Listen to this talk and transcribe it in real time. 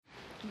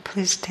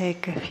Please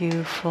take a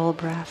few full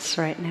breaths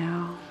right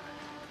now.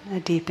 A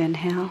deep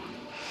inhale.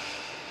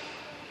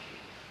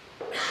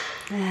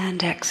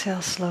 And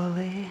exhale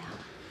slowly.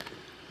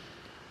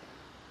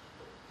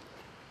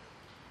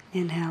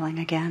 Inhaling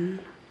again.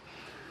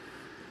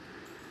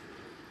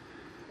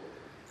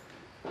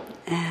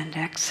 And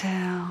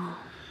exhale.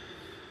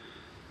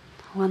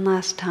 One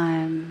last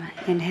time,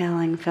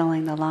 inhaling,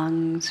 filling the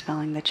lungs,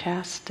 filling the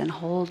chest, and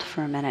hold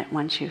for a minute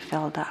once you've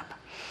filled up.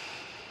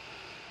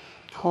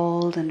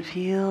 Hold and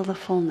feel the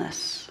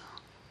fullness.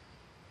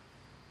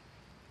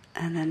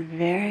 And then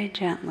very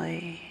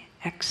gently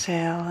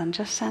exhale and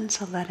just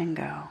sense a letting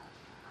go,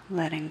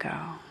 letting go,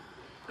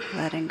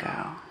 letting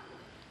go.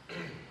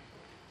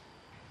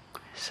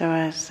 So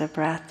as the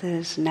breath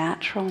is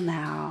natural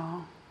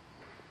now,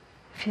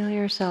 feel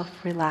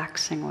yourself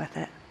relaxing with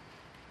it.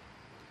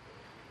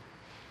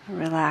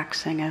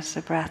 Relaxing as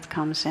the breath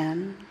comes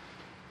in.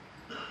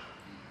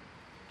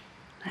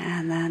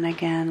 And then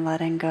again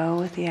letting go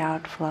with the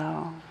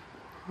outflow,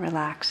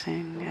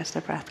 relaxing as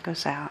the breath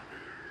goes out.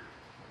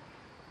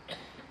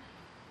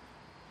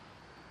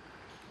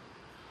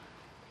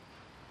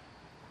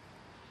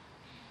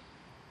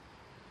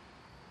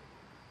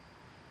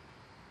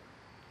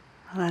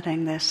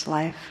 Letting this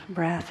life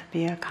breath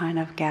be a kind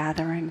of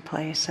gathering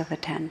place of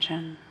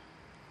attention.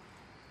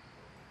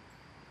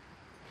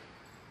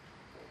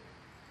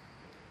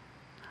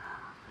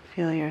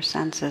 Feel your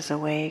senses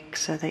awake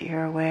so that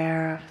you're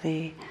aware of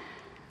the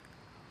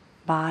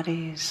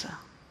body's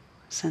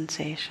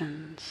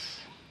sensations,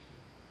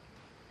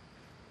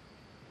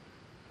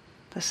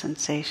 the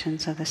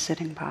sensations of the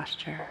sitting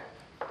posture.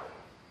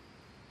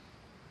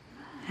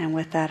 And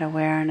with that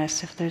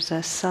awareness, if there's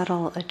a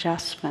subtle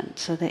adjustment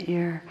so that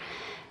you're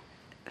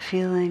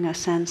feeling a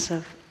sense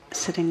of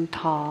sitting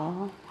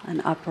tall,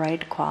 an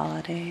upright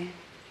quality,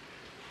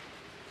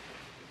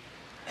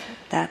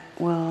 that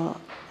will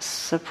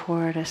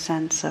support a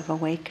sense of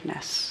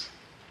awakeness,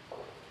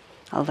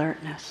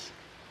 alertness.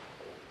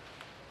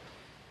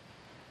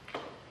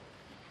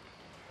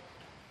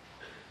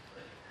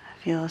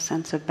 Feel a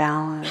sense of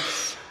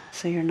balance,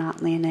 so you're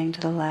not leaning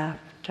to the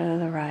left or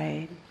the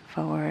right,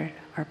 forward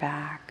or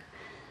back.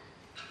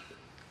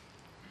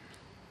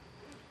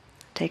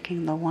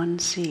 Taking the one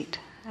seat,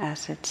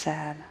 as it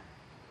said.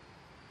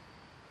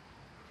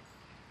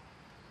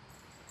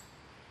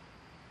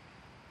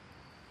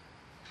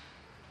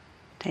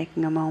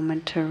 Taking a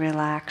moment to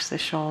relax the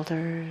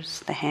shoulders,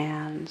 the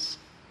hands.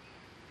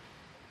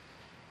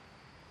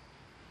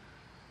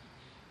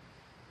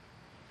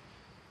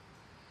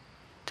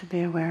 To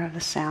be aware of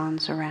the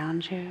sounds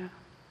around you.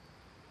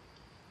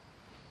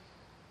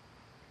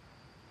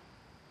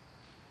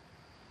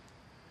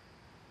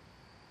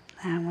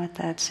 And with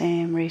that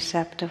same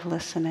receptive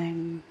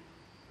listening,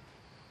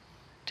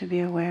 to be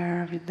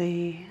aware of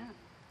the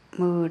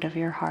mood of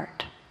your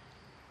heart.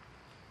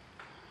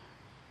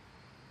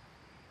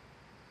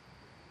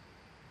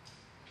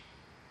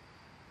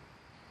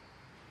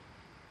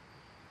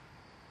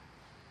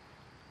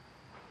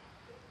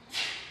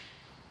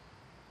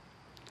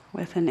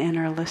 With an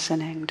inner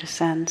listening to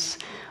sense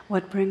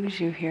what brings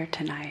you here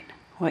tonight,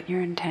 what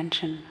your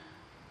intention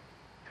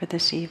for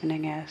this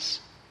evening is.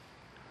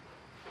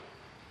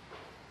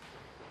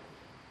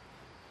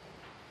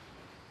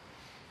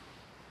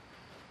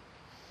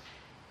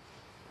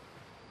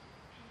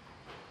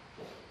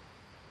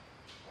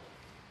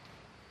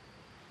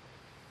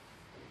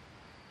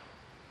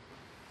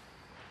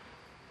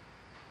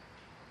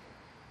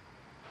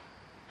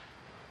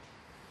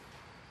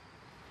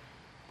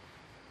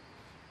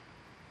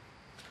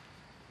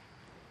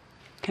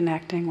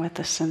 Connecting with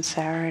the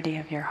sincerity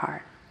of your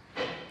heart.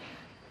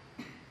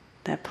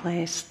 That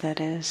place that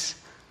is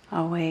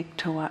awake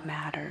to what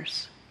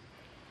matters.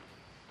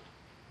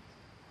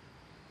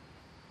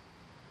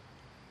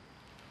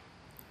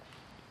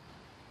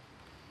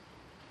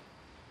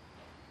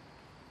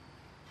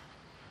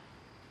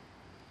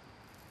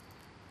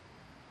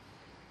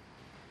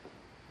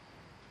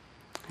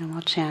 And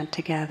we'll chant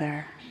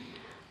together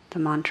the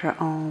mantra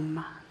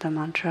Om, the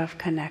mantra of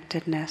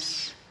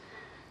connectedness.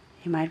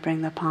 You might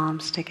bring the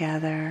palms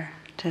together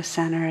to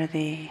center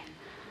the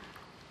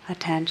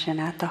attention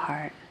at the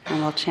heart,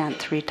 and we'll chant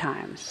 3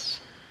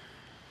 times.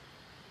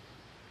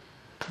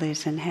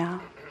 Please inhale.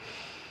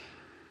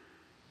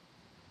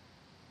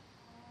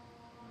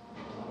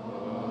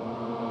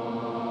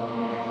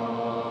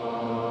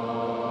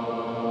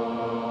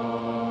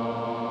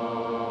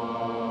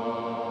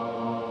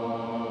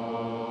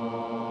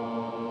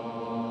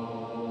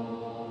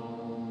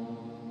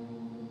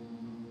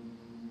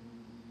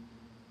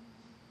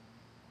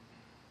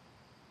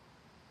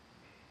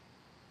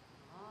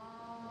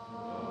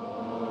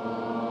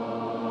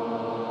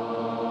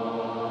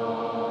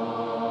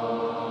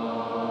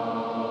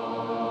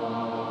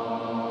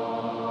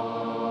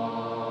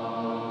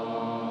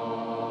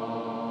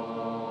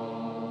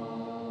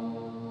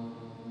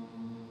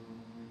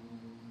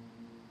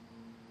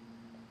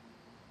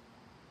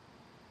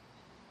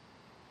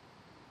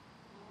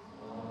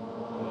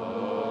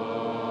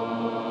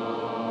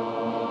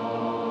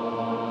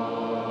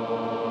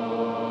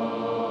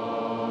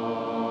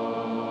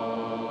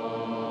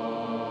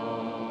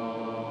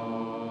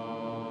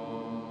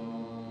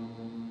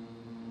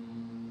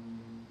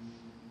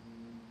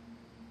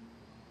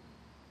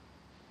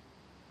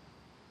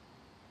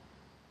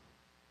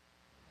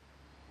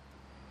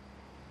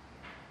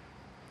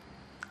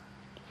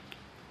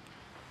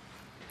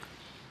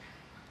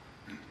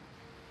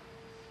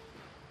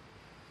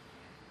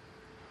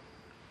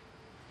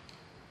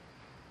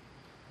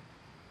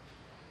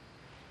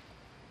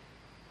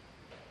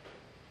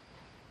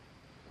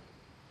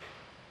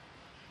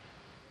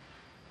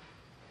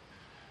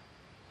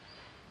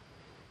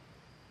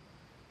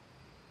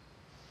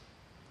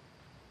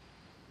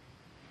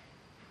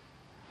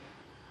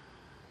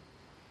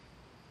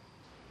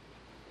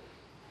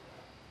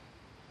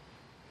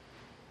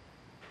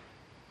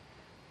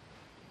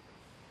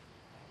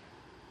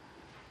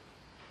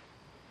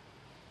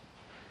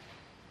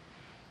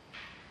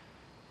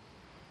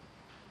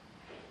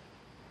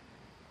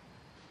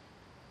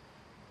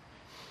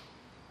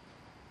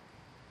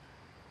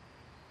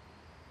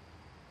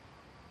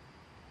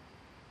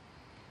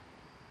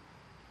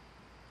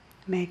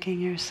 making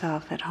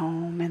yourself at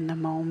home in the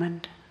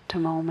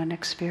moment-to-moment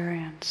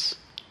experience.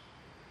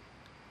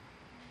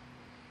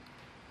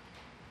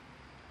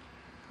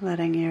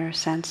 Letting your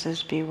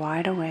senses be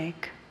wide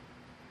awake.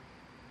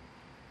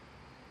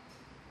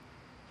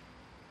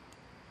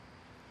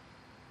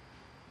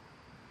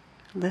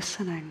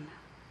 Listening.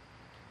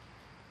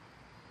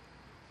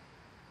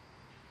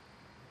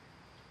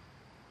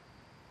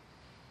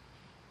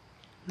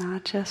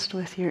 Not just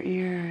with your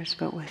ears,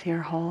 but with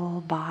your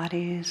whole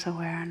body's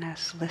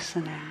awareness,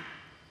 listening.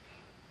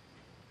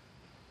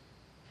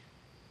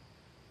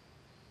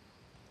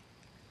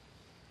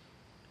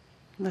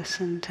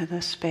 Listen to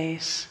the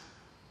space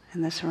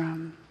in this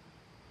room.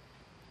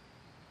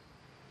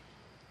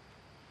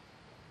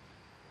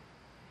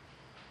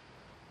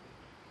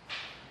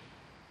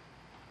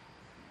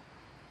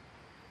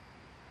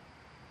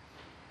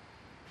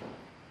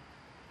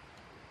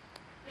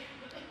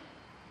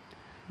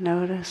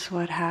 Notice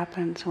what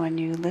happens when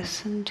you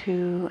listen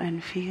to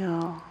and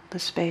feel the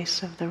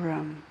space of the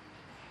room,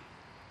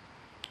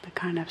 the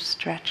kind of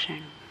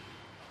stretching.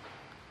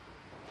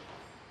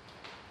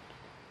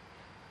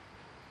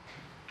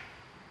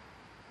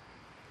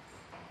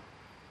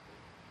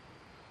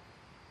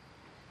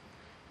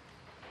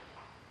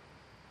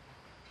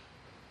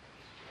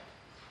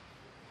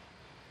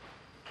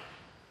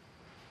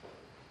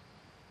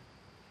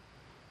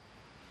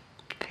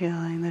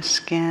 Feeling the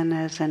skin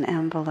as an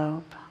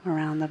envelope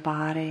around the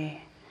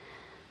body.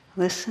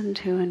 Listen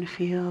to and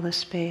feel the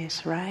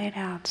space right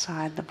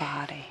outside the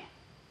body.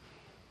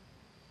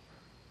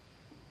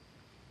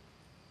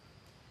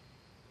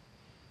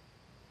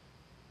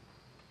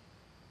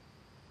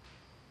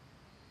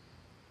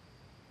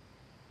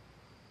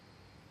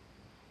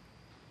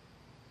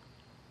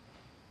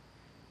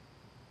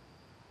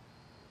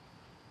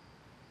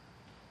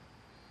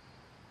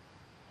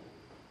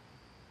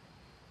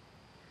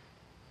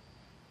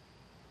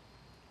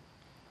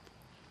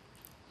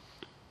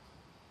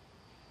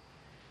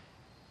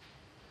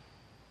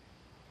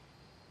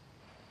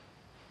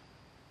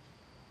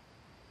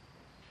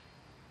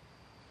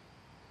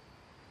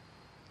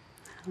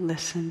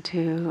 Listen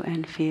to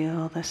and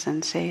feel the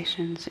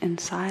sensations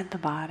inside the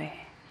body.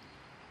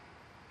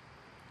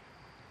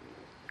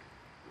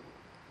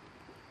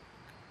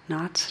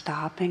 Not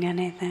stopping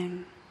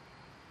anything,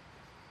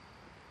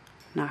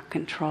 not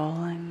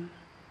controlling.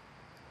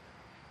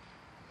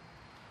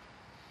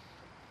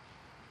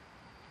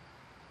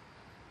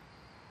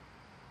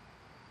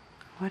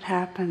 What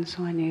happens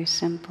when you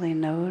simply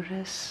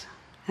notice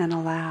and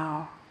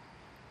allow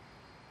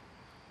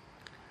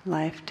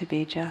life to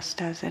be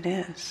just as it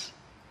is?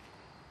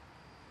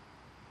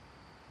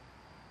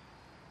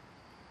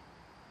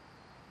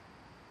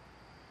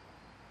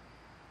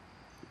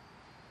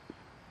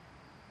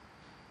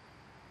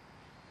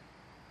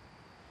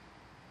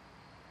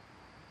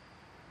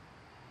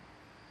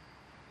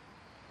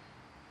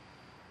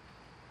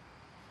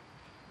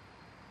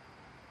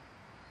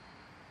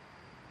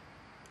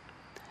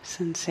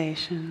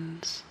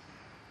 Sensations,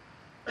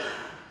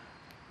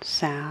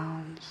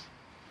 sounds,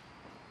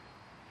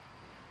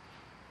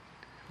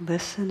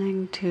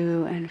 listening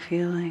to and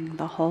feeling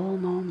the whole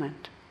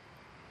moment.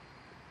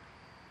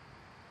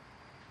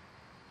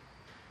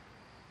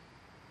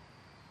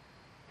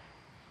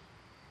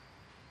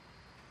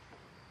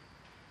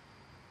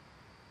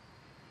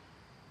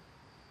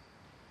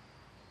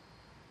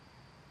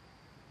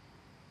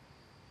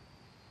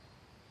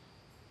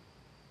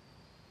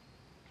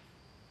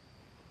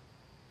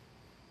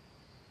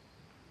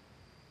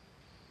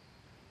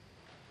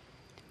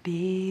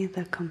 Be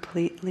the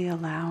completely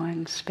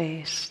allowing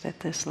space that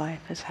this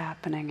life is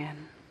happening in.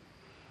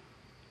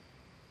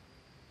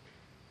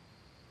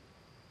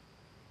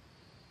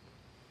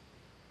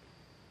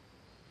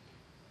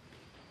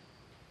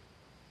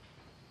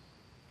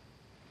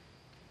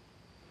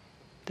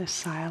 The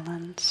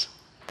silence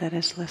that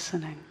is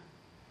listening.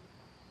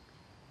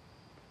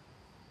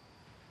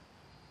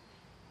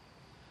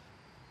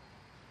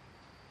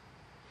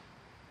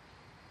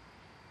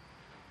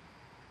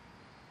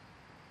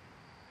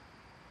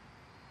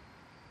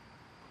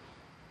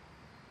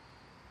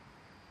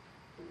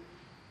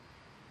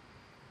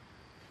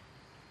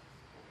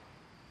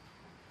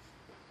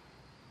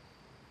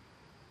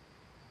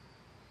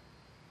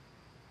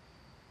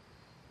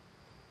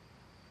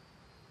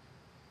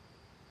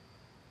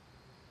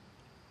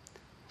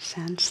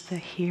 Sense the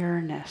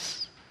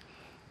here-ness.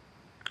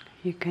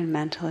 You can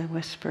mentally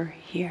whisper,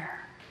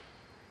 here,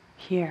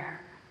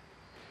 here.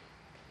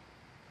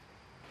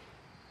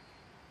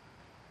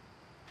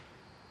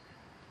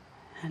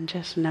 And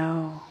just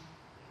know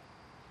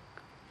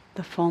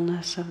the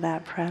fullness of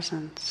that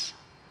presence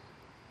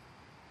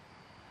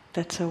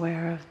that's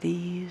aware of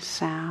these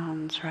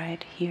sounds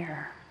right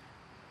here.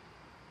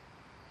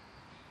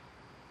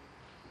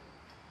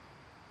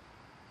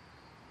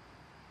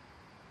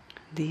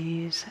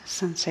 These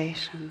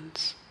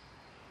sensations.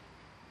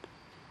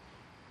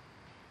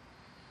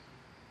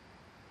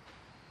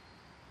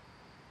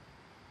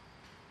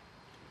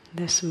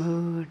 This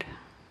mood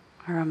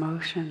or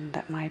emotion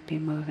that might be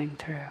moving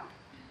through.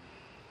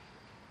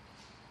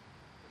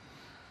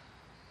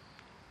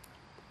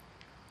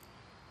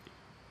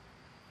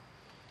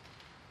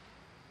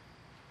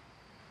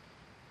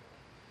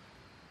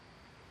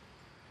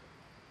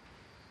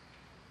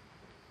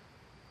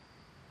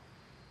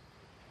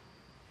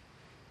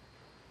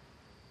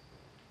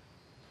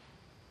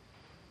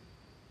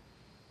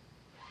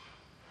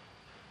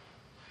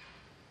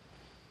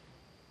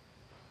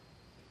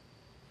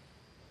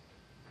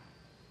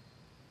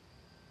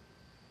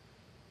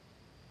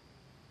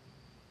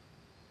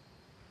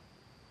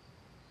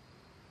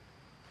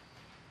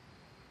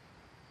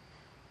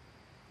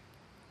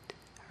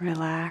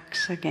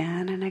 relax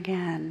again and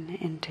again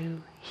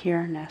into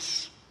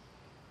here-ness.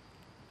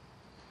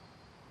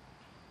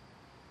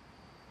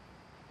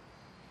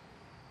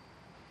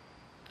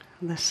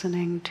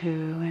 Listening to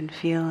and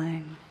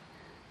feeling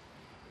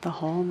the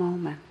whole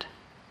moment.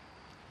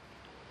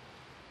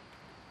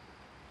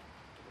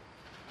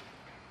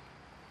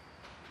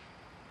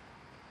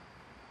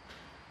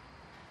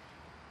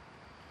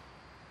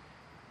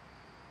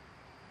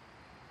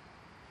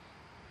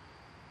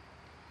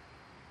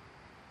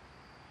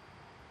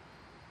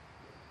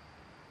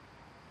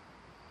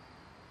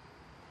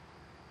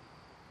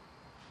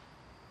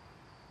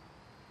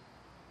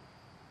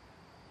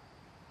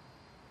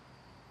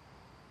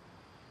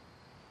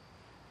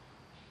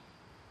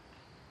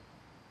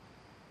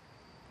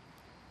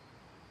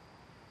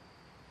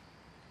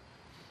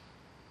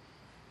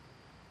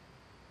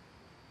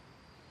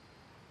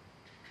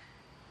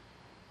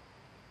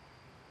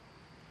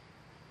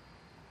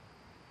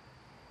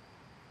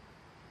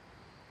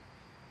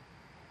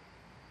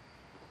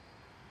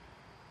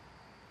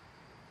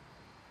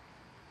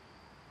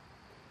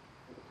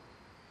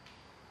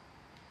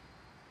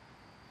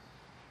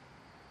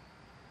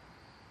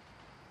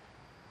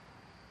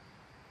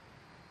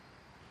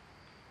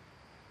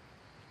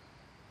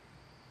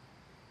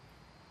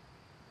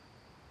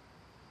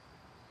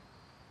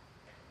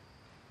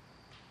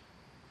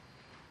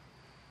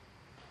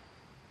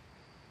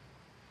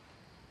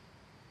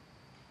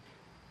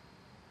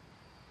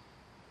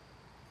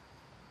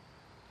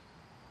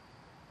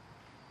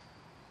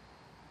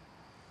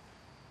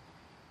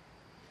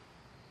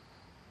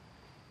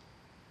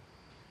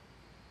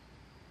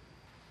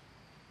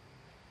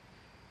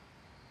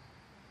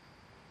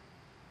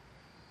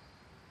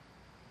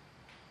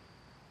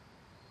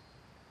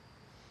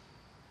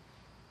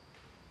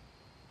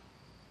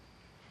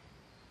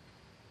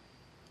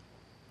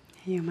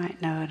 You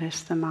might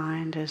notice the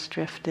mind has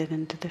drifted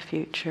into the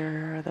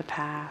future or the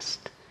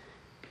past,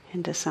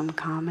 into some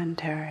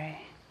commentary.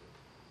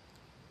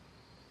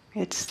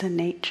 It's the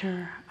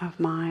nature of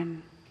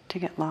mind to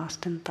get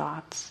lost in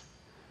thoughts.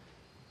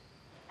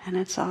 And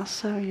it's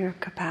also your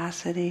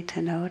capacity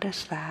to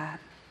notice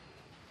that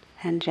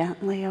and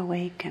gently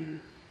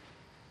awaken,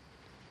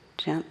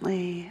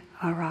 gently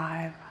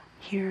arrive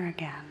here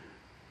again.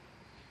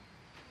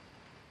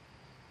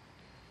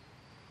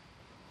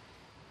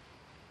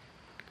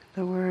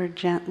 The word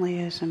gently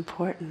is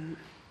important,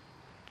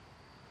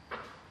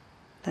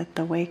 that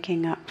the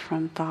waking up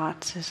from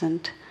thoughts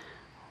isn't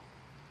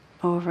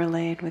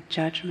overlaid with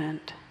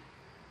judgment,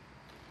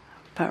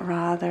 but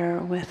rather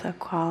with a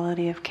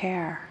quality of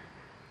care.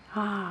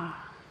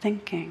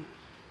 Thinking,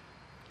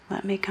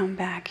 let me come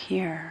back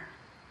here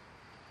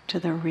to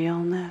the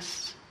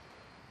realness,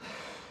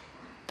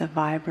 the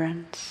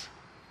vibrance,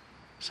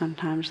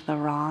 sometimes the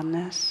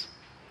rawness,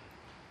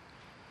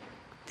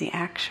 the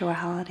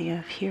actuality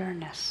of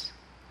here-ness.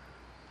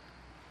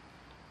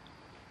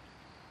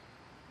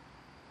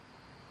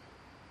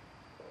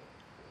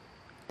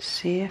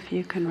 See if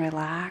you can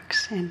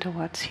relax into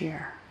what's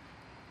here.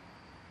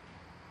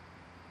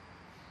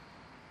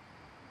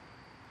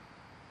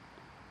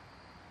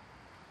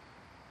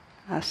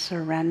 A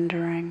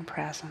surrendering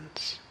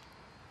presence.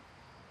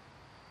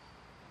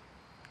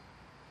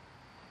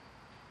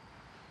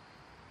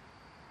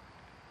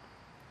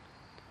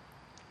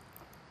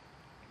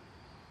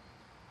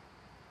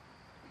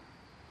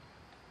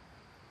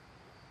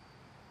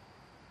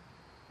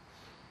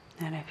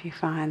 And if you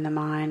find the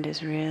mind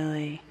is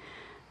really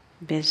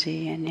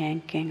busy and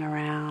yanking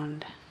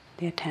around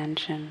the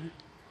attention,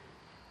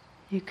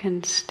 you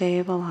can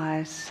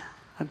stabilize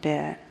a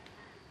bit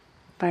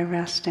by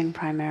resting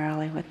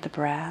primarily with the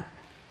breath.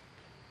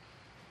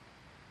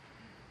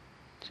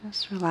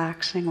 Just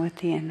relaxing with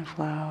the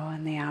inflow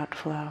and the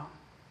outflow.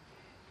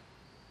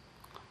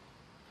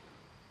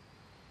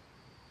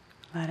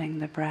 Letting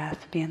the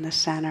breath be in the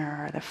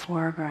center or the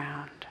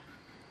foreground.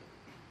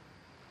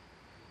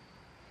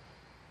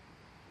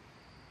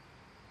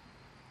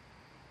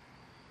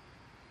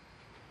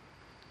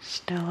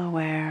 Still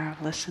aware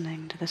of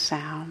listening to the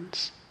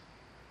sounds.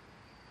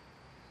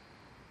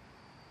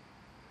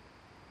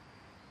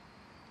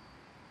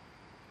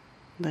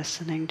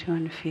 Listening to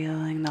and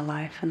feeling the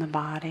life in the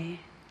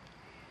body.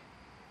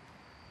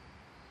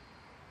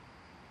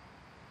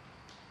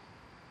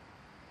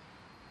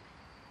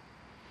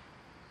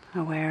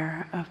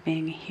 Aware of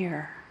being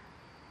here,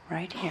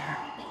 right here.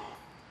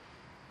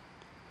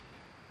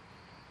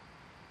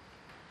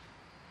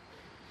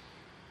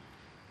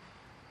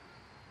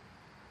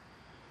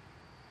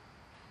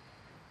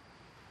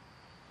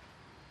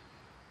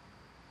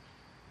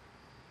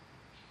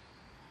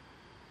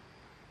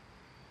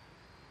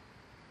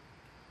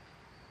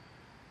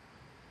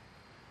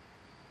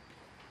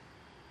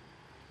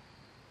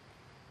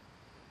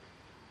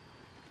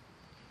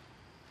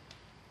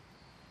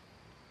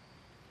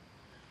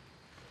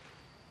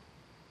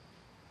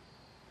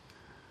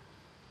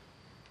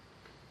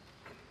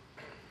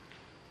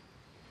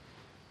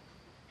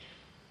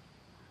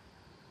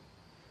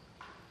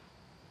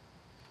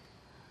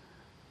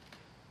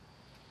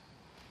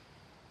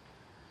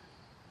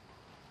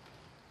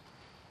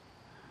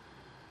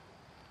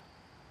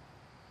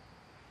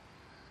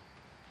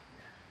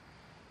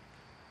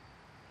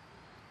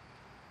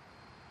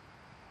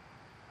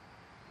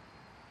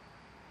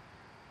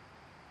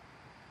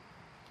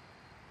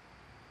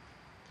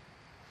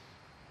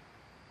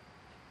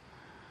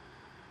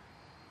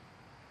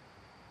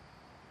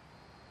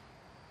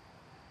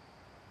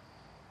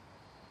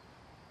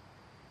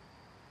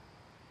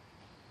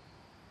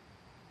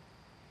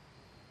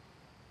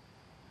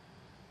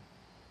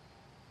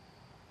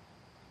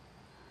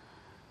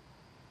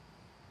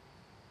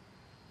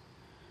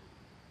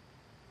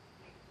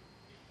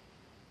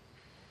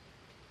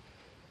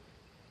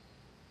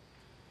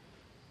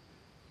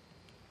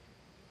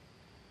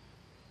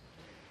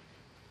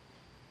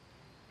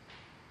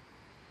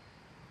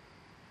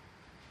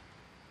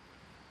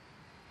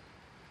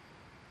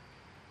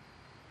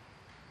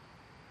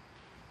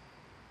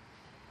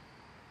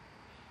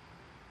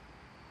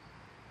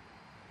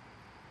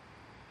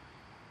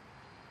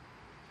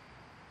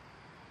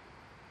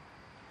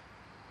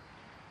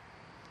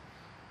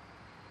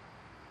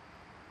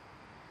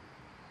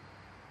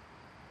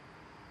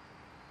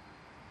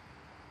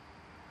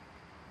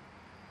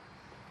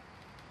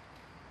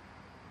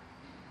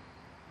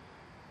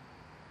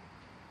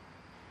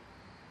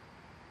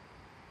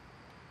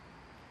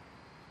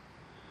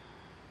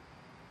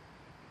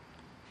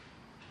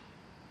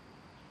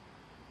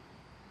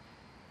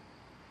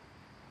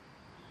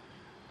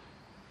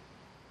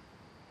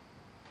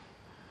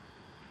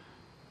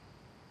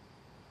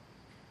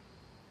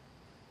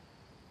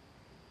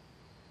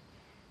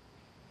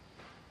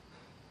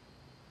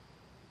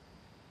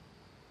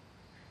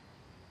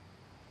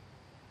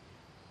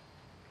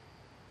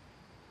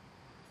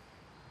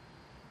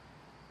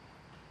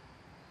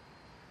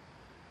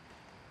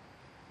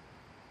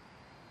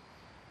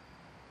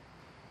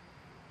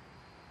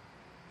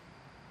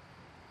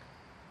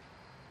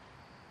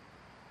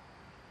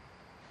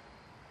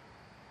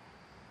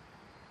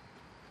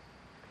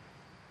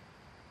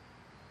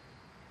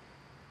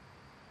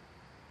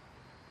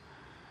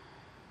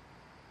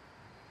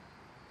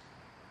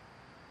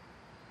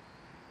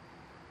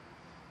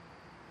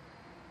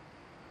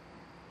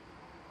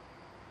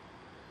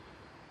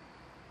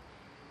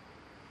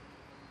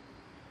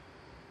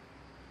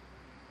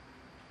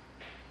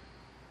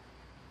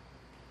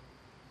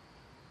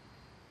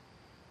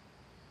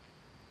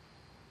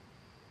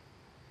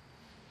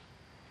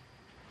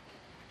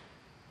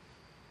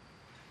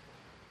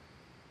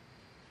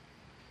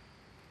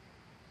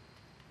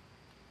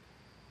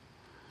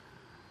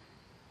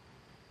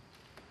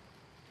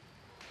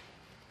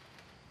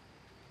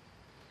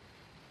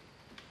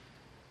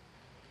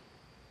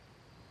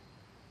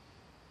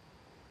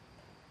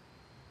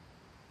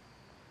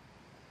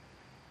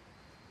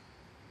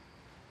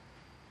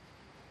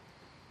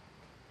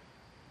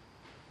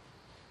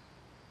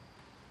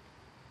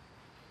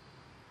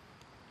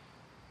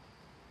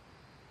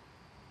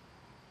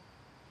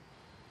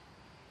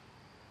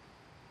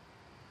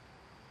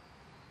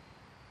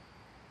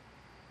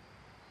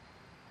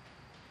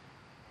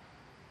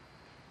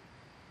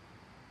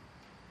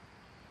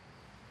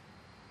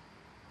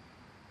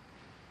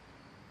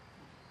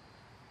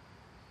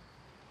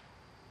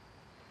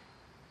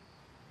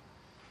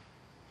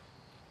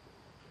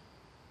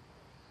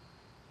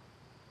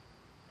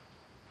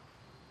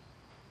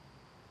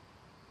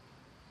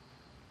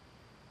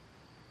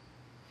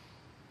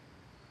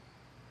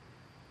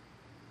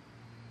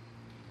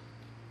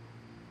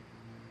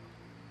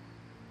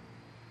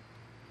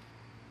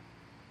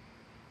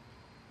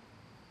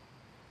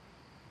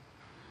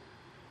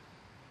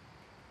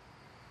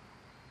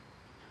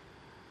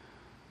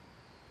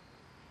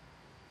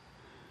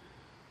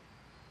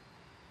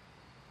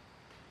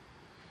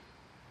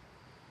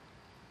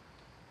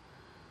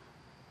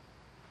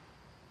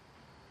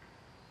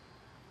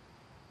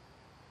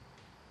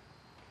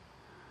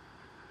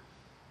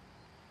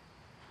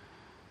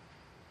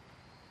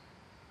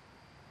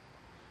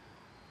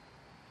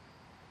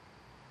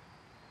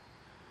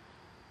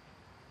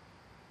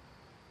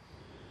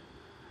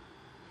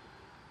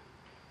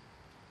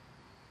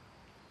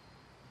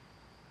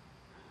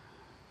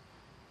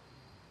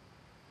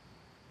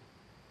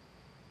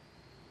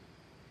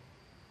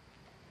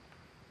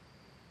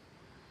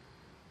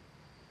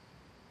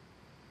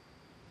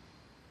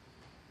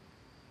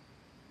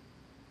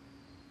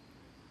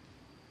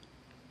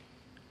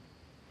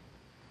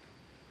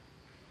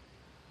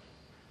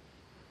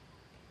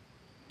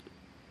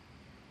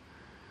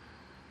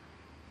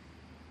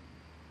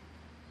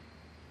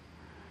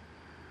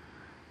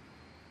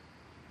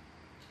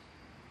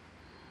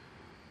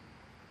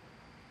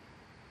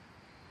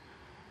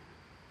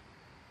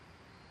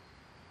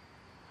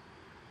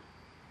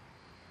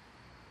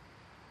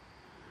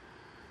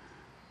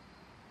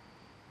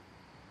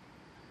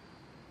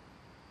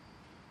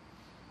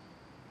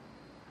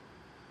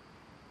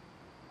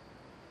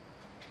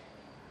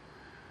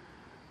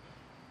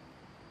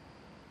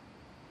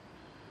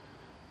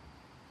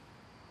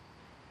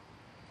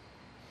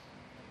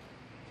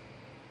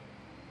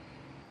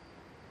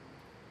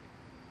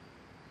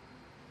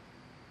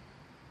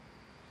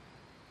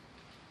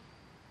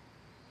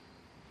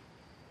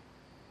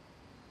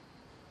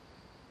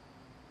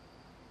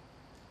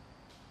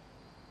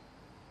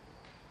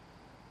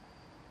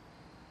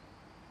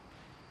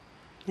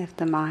 If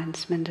the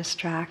mind's been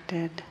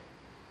distracted,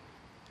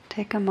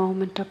 take a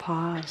moment to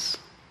pause.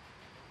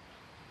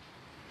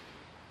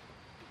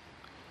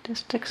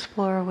 Just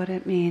explore what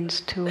it means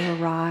to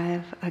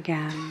arrive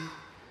again,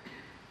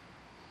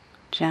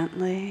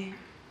 gently,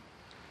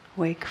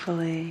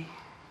 wakefully,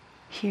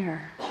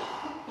 here.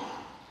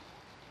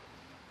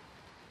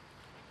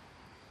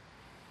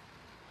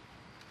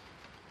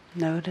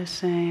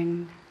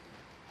 Noticing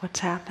what's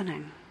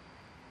happening.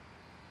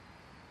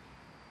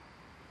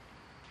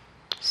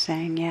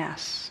 Saying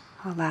yes,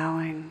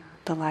 allowing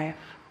the life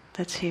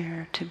that's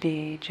here to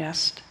be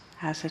just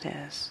as it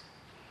is.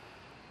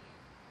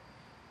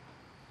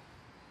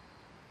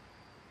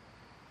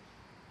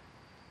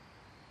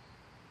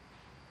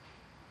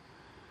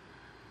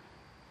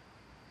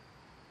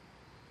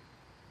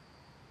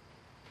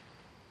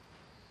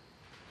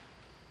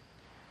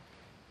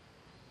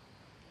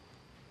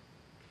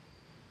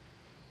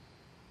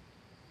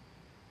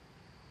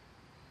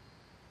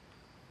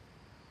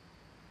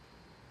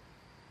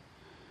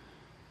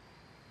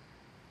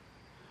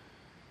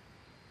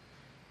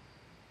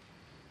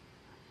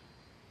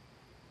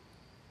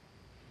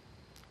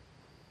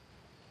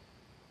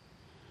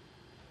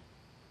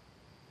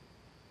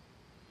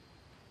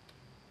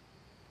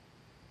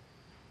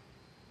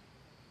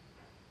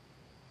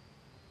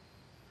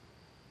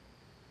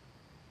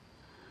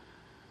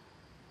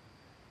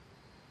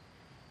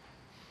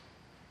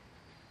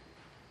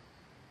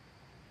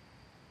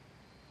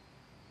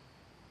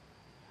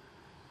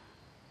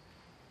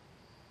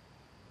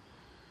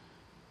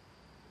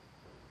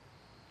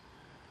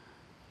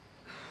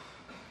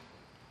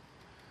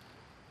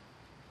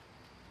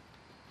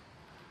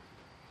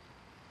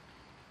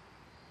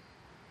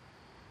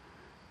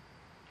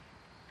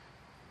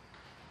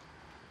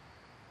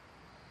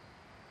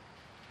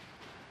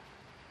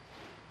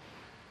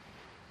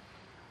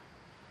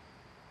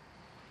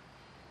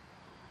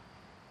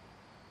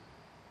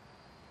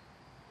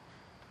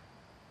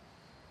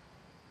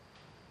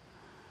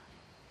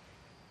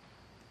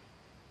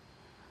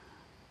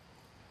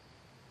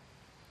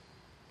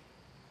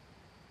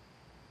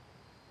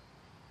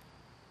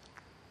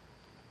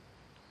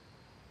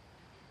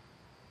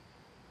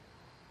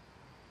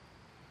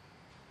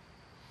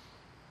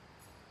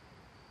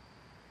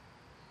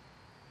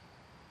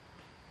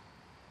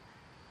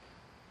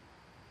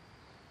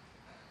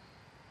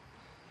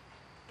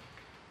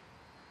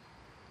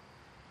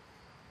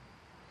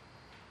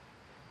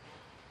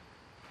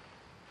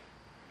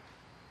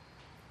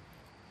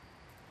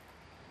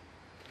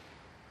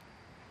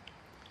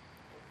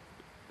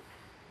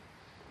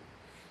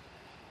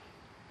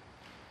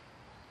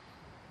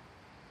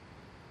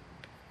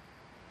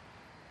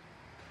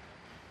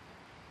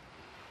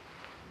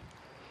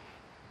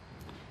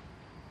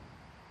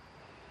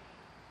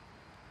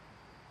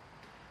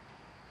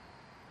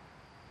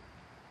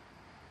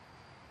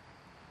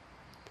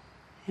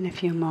 In a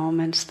few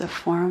moments, the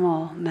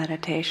formal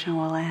meditation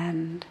will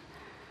end.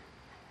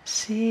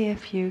 See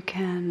if you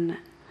can,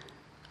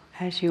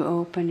 as you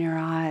open your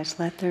eyes,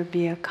 let there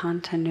be a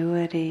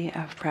continuity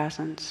of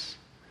presence.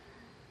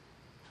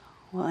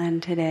 We'll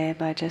end today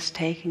by just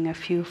taking a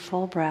few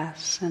full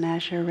breaths, and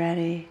as you're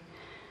ready,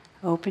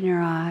 open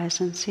your eyes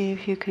and see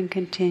if you can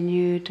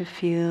continue to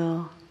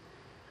feel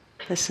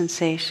the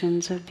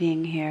sensations of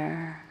being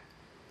here,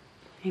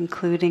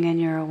 including in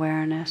your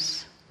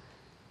awareness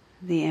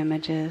the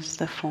images,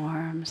 the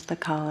forms, the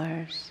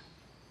colors.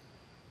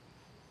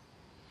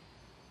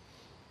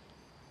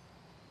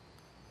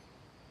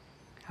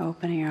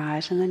 Opening your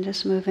eyes and then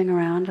just moving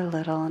around a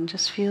little and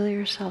just feel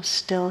yourself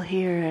still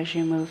here as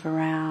you move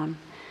around.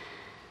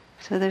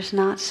 So there's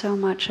not so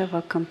much of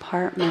a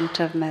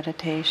compartment of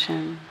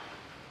meditation,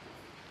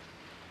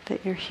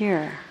 that you're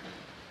here.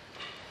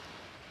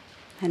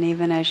 And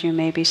even as you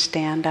maybe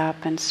stand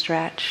up and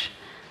stretch,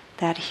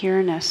 that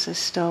here-ness is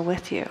still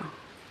with you.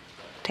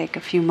 Take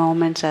a few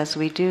moments as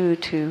we do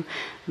to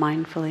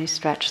mindfully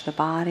stretch the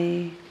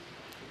body,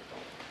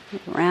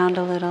 move around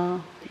a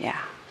little. Yeah,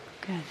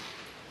 good.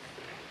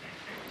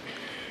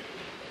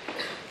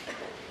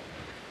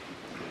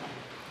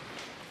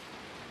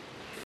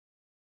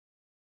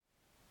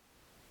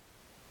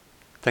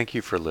 Thank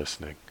you for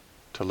listening.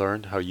 To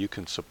learn how you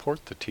can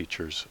support the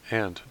teachers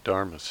and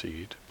Dharma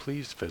Seed,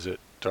 please visit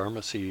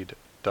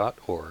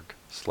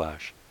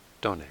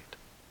dharmaseed.org/donate.